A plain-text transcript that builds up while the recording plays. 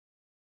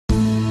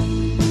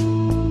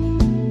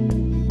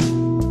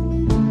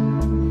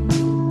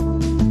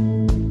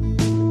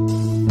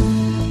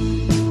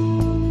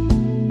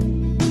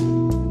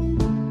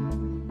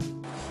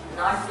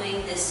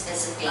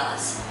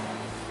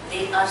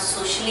are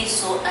socially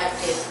so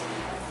active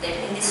that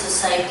in the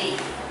society,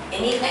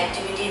 any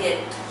activity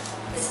that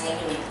is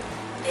happening,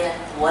 they are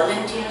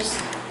volunteers,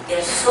 they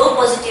are so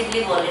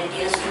positively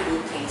volunteers to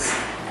do things.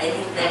 I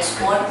think that's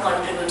what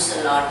contributes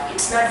a lot.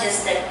 It's not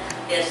just that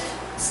they are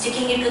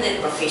sticking into their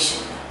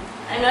profession.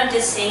 I'm not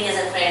just saying as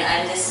a friend,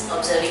 I'm just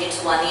observing it's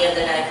 1 year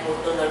that I've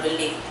moved to her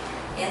building.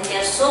 And they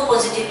are so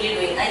positively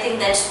doing. I think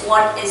that's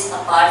what is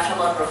apart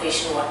from our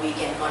profession, what we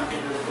can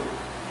contribute to.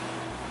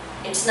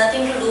 It's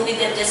nothing to do with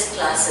their just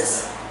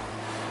classes.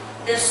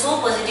 They're so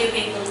positive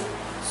people,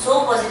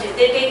 so positive.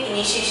 They take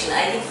initiation.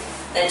 I think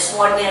that's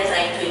what they are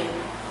trying to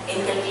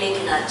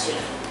inculcate in our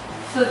children.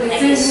 So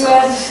this is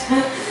what...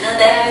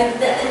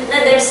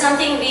 That's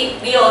something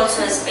we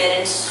also as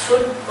parents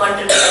should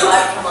contribute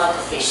apart from our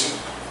profession.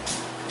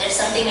 That's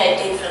something I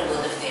take